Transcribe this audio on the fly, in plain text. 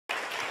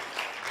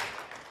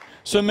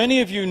So many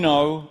of you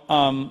know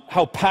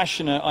how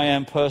passionate I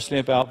am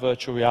personally about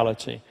virtual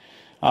reality.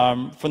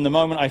 From the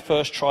moment I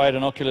first tried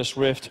an Oculus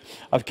Rift,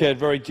 I've cared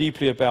very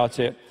deeply about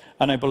it,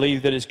 and I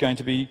believe that it's going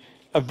to be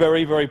a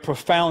very, very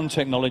profound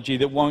technology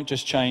that won't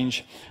just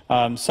change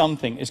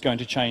something, it's going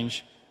to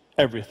change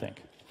everything.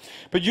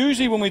 But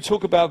usually when we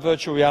talk about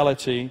virtual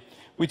reality,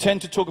 we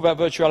tend to talk about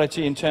virtual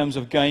reality in terms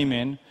of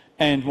gaming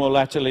and more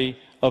latterly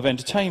of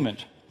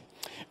entertainment.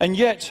 And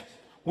yet,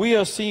 we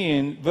are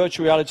seeing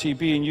virtual reality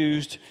being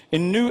used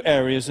in new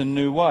areas and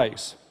new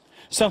ways.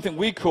 Something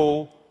we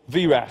call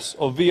VRAS,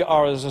 or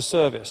VR as a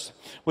service.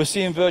 We're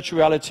seeing virtual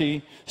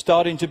reality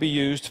starting to be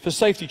used for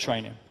safety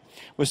training.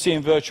 We're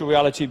seeing virtual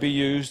reality be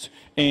used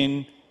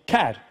in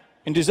CAD,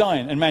 in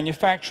design and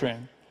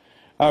manufacturing.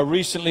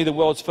 Recently, the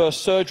world's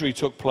first surgery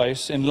took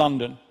place in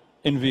London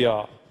in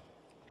VR.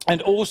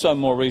 And also,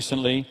 more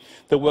recently,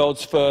 the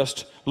world's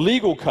first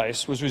legal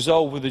case was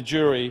resolved with a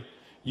jury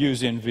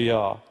using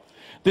VR.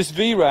 This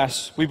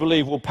VRAS, we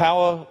believe, will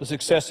power the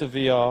success of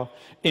VR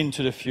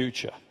into the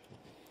future.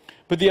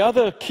 But the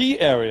other key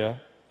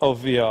area of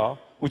VR,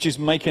 which is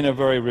making a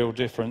very real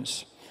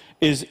difference,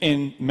 is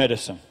in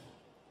medicine.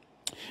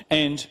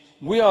 And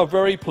we are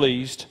very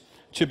pleased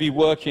to be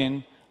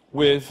working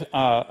with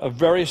a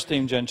very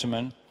esteemed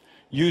gentleman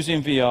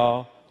using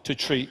VR to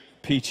treat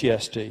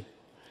PTSD.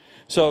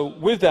 So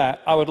with that,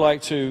 I would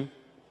like to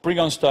bring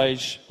on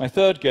stage my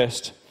third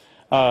guest,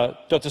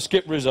 Dr.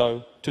 Skip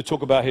Rizzo, to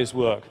talk about his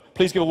work.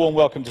 Please give a warm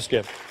welcome to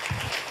Skip.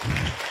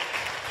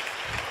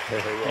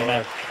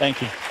 Hey,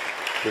 thank you.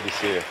 Good to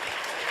see you.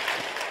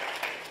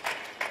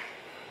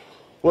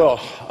 Well,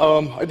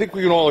 I think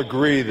we can all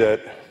agree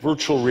that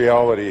virtual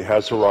reality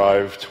has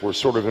arrived. We're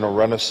sort of in a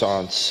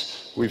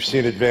renaissance. We've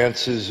seen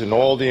advances in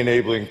all the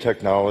enabling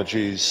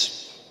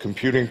technologies,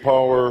 computing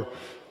power,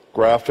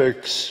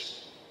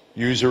 graphics,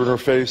 user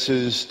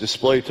interfaces,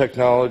 display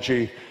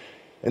technology,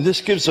 and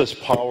this gives us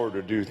power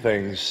to do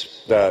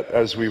things that,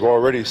 as we've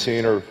already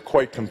seen, are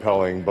quite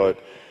compelling,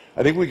 but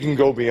I think we can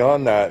go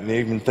beyond that and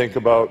even think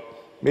about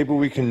maybe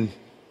we can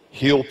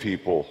heal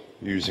people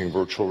using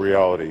virtual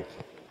reality.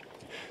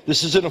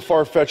 This isn't a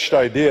far-fetched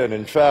idea, and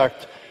in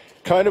fact,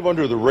 kind of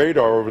under the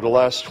radar over the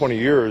last 20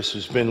 years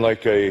has been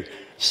like a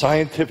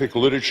scientific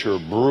literature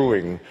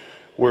brewing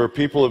where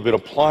people have been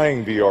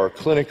applying VR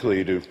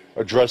clinically to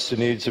address the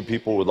needs of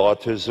people with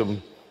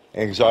autism,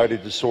 anxiety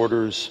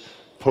disorders,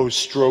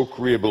 post-stroke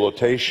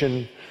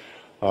rehabilitation,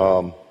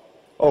 and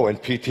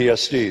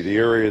PTSD, the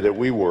area that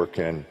we work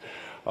in.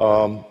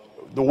 The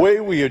way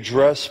we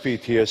address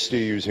PTSD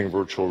using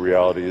virtual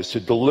reality is to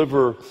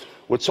deliver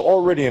what's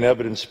already an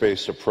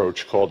evidence-based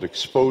approach called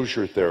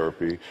exposure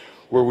therapy,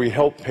 where we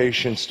help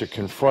patients to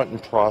confront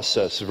and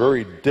process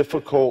very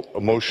difficult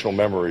emotional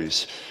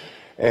memories.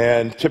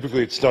 And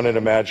typically it's done in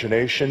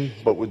imagination,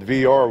 but with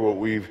VR what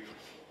we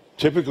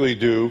typically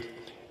do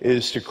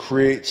is to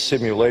create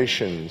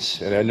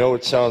simulations. And I know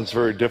it sounds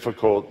very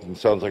difficult and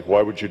sounds like,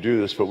 why would you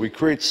do this? But we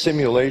create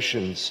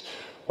simulations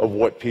of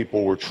what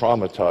people were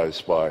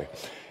traumatized by.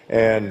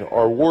 And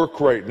our work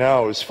right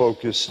now is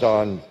focused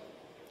on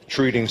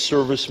treating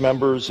service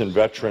members and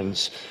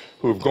veterans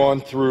who have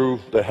gone through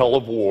the hell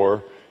of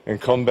war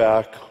and come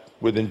back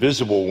with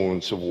invisible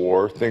wounds of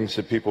war, things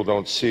that people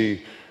don't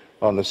see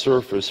on the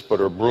surface but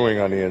are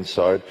brewing on the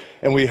inside.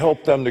 And we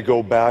help them to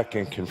go back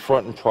and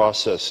confront and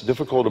process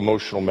difficult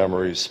emotional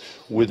memories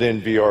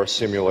within VR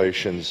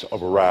simulations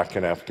of Iraq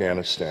and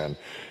Afghanistan.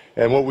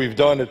 And what we've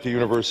done at the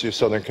University of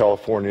Southern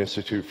California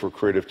Institute for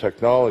Creative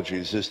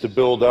Technologies is to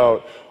build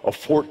out a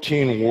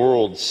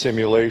 14-world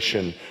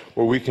simulation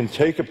where we can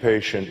take a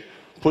patient,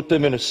 put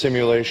them in a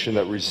simulation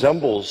that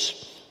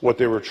resembles what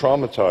they were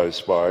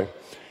traumatized by,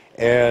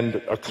 and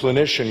a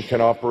clinician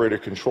can operate a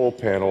control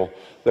panel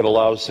that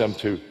allows them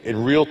to,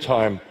 in real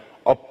time,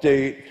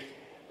 update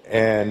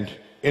and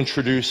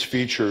introduce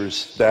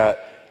features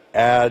that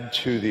add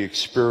to the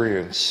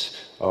experience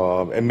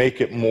and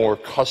make it more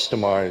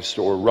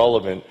customized or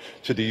relevant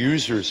to the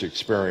user's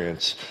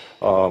experience.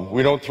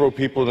 We don't throw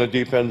people in the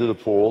deep end of the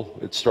pool.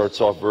 It starts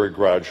off very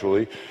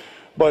gradually.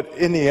 But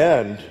in the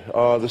end,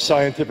 the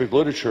scientific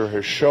literature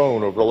has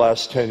shown over the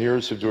last 10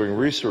 years of doing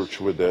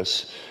research with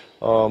this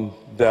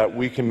that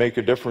we can make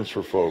a difference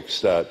for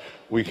folks, that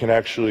we can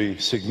actually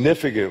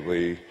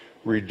significantly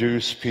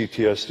reduce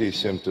PTSD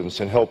symptoms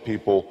and help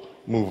people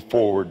move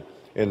forward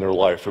in their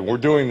life. And we're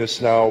doing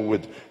this now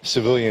with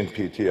civilian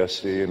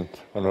PTSD, and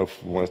I don't know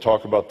if we want to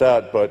talk about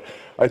that, but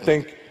I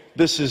think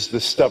this is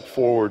the step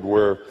forward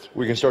where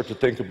we can start to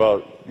think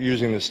about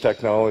using this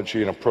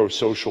technology in a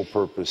pro-social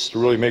purpose to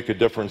really make a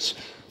difference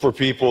for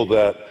people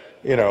that,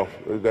 you know,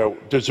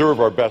 that deserve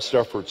our best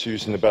efforts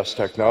using the best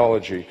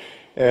technology.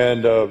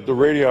 And the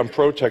Radeon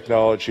Pro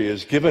technology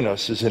has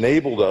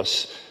enabled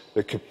us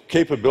the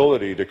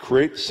capability to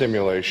create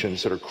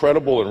simulations that are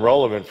credible and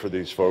relevant for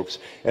these folks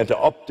and to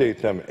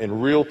update them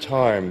in real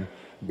time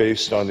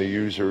based on the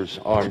user's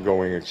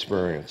ongoing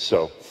experience.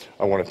 So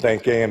I want to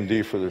thank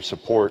AMD for their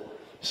support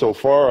so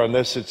far on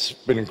this. It's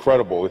been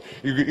incredible.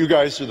 You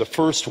guys are the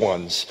first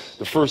ones,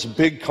 the first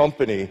big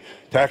company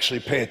to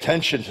actually pay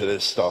attention to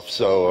this stuff.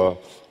 So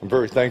I'm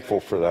very thankful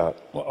for that.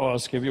 Well,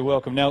 Skip, you're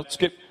welcome. Now,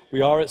 Skip,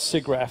 we are at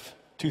SIGGRAPH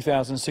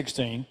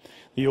 2016.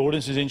 The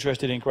audience is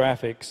interested in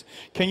graphics.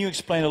 Can you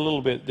explain a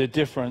little bit the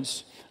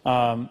difference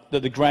that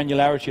the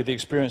granularity of the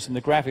experience and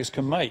the graphics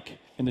can make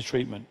in the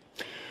treatment?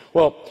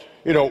 Well,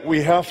 you know,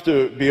 we have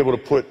to be able to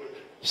put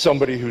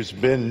somebody who's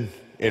been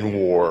in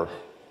war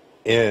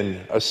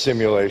in a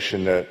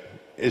simulation that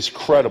is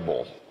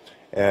credible,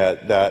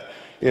 that,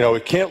 you know,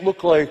 it can't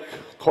look like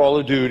Call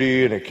of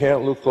Duty and it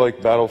can't look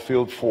like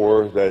Battlefield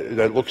 4,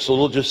 that looks a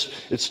little just,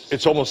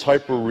 it's almost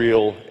hyper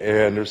real,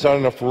 and there's not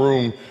enough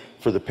room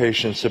for the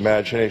patient's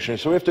imagination.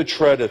 So we have to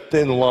tread a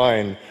thin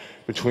line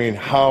between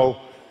how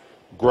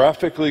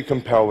graphically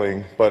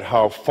compelling but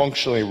how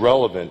functionally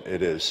relevant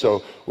it is.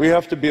 So we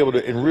have to be able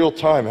to, in real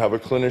time, have a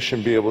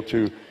clinician be able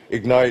to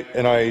ignite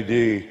an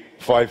IED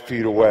 5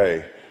 feet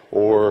away,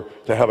 or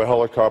to have a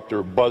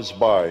helicopter buzz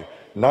by.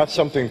 Not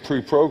something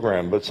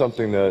pre-programmed, but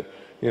something that,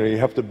 you know, you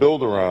have to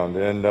build around.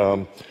 And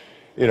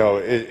you know,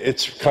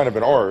 it's kind of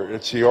an art.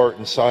 It's the art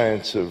and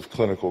science of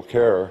clinical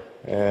care,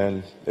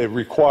 and it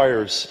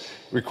requires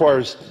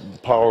the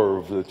power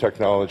of the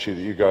technology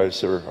that you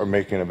guys are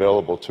making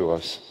available to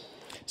us.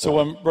 So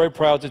I'm very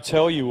proud to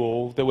tell you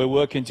all that we're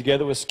working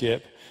together with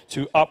Skip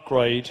to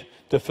upgrade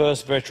the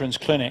first veterans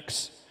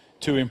clinics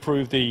to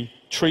improve the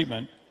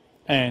treatment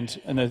and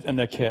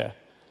their care.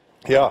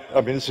 Yeah, I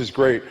mean, this is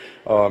great.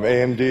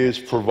 AMD is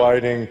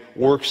providing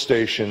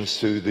workstations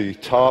to the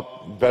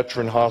top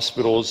veteran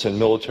hospitals and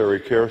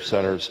military care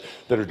centers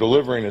that are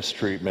delivering this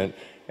treatment.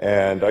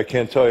 And I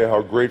can't tell you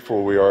how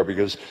grateful we are,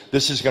 because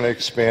this is going to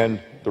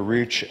expand the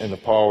reach and the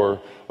power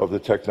of the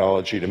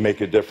technology to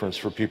make a difference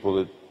for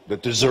people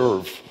that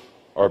deserve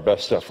our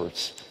best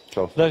efforts.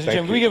 So, ladies and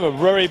gentlemen, we give a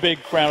very big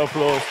round of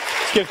applause.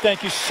 Skip,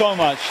 thank you so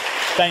much.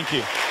 Thank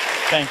you.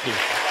 Thank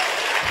you.